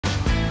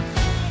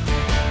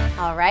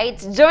All right,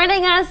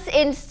 joining us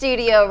in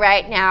studio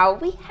right now,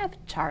 we have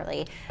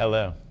Charlie.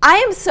 Hello. I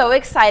am so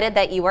excited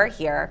that you are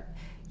here.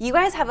 You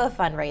guys have a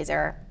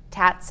fundraiser,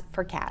 Tats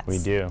for Cats. We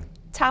do.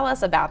 Tell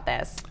us about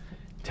this.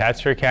 Tats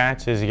for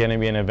Cats is going to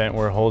be an event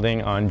we're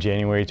holding on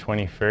January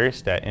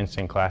 21st at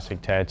Instant Classic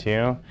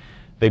Tattoo.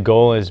 The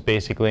goal is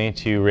basically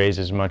to raise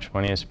as much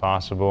money as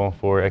possible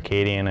for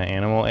Acadiana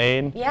Animal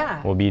Aid.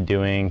 Yeah. We'll be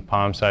doing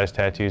palm-sized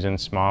tattoos and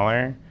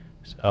smaller,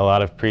 a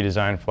lot of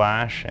pre-designed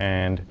flash,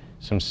 and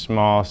some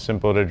small,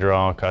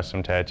 simple-to-draw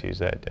custom tattoos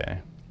that day.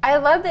 I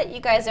love that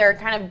you guys are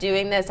kind of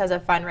doing this as a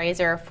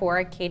fundraiser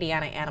for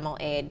Acadiana Animal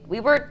Aid. We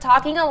were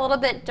talking a little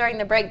bit during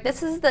the break.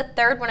 This is the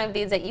third one of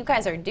these that you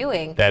guys are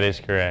doing. That is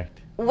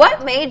correct.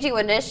 What made you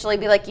initially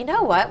be like, you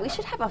know what, we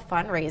should have a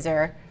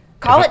fundraiser,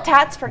 call it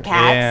Tats for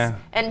Cats,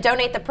 and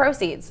donate the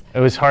proceeds? It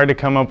was hard to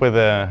come up with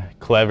a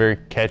clever,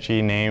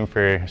 catchy name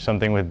for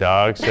something with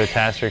dogs, so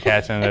Tats for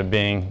Cats ended up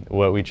being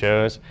what we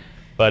chose.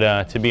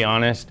 But to be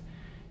honest,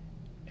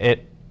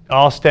 it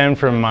all stemmed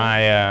from my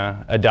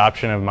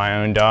adoption of my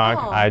own dog.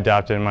 Oh. I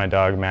adopted my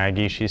dog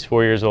Maggie. She's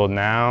 4 years old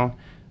now.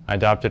 I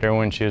adopted her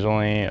when she was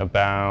only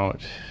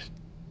about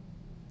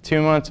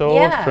 2 months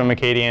old from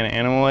Acadiana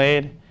Animal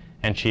Aid,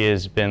 and she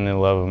has been the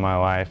love of my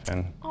life,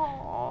 and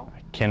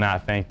I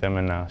cannot thank them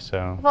enough.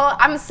 So. Well,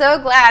 I'm so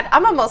glad.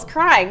 I'm almost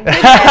crying.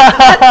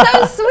 That's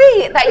so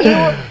sweet that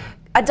you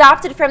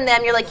adopted from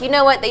them. You're like, you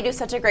know what, they do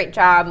such a great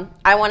job.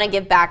 I want to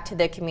give back to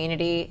the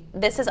community.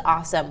 This is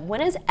awesome.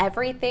 When is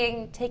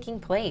everything taking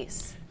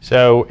place?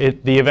 So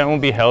the event will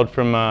be held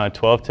from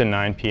 12 to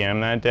 9 p.m.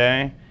 that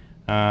day.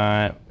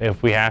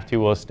 If we have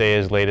to, we'll stay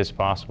as late as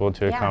possible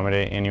to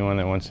accommodate anyone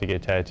that wants to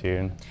get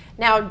tattooed.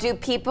 Now, do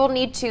people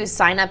need to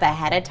sign up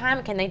ahead of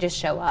time? Can they just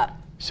show up?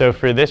 So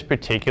for this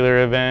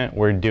particular event,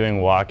 we're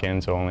doing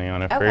walk-ins only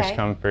on a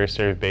first-come,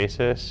 first-served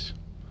basis.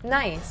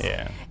 Nice.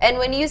 Yeah. And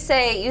when you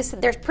said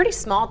there's pretty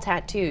small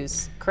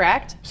tattoos,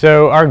 correct?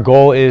 So our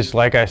goal is,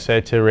 like I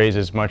said, to raise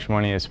as much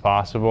money as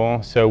possible.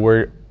 So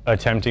we're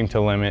attempting to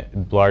limit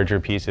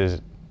larger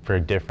pieces for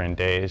different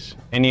days.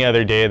 Any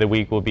other day of the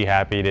week, we'll be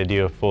happy to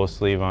do a full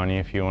sleeve on you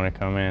if you want to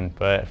come in.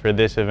 But for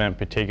this event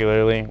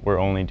particularly, we're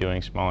only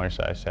doing smaller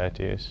size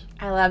tattoos.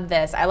 I love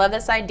this. I love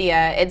this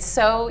idea. It's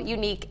so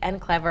unique and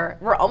clever.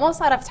 We're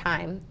almost out of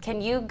time.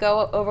 Can you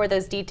go over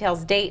those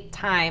details, date,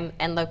 time,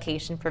 and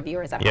location for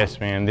viewers at home? Yes,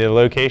 ma'am. The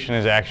location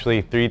is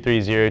actually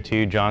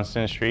 3302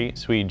 Johnston Street,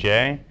 Suite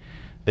J.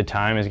 The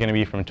time is going to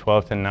be from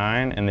 12 to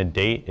 9, and the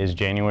date is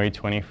January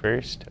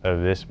 21st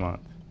of this month.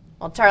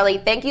 Well, Charlie,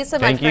 thank you so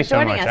much for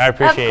joining us. I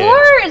appreciate it. Of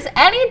course,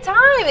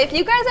 anytime. If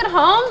you guys at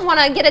home want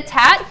to get a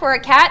tat for a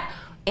cat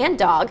and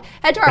dog,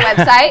 head to our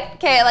website,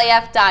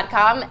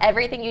 klaf.com.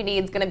 Everything you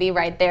need is going to be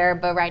right there.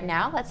 But right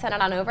now, let's send it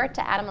on over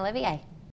to Adam Olivier.